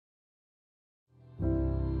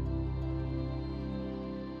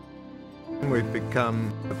we've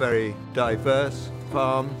become a very diverse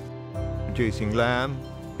farm, producing lamb,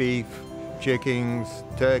 beef, chickens,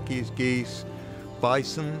 turkeys, geese,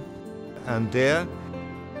 bison and deer.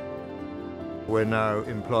 We're now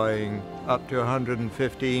employing up to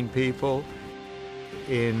 115 people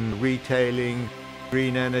in retailing,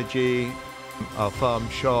 green energy, our farm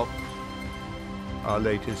shop. Our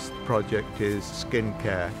latest project is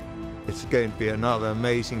skincare. It's going to be another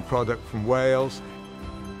amazing product from Wales.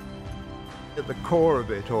 At the core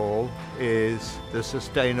of it all is the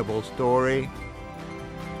sustainable story.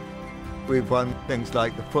 We've won things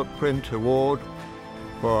like the Footprint Award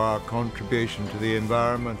for our contribution to the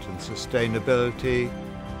environment and sustainability.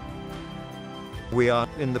 We are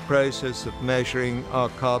in the process of measuring our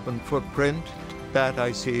carbon footprint. That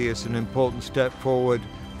I see as an important step forward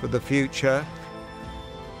for the future.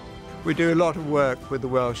 We do a lot of work with the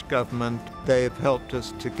Welsh Government. They have helped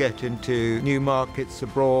us to get into new markets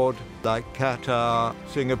abroad, like Qatar,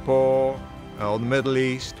 Singapore, or the Middle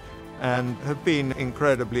East, and have been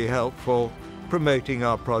incredibly helpful promoting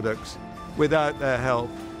our products. Without their help,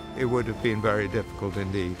 it would have been very difficult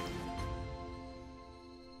indeed.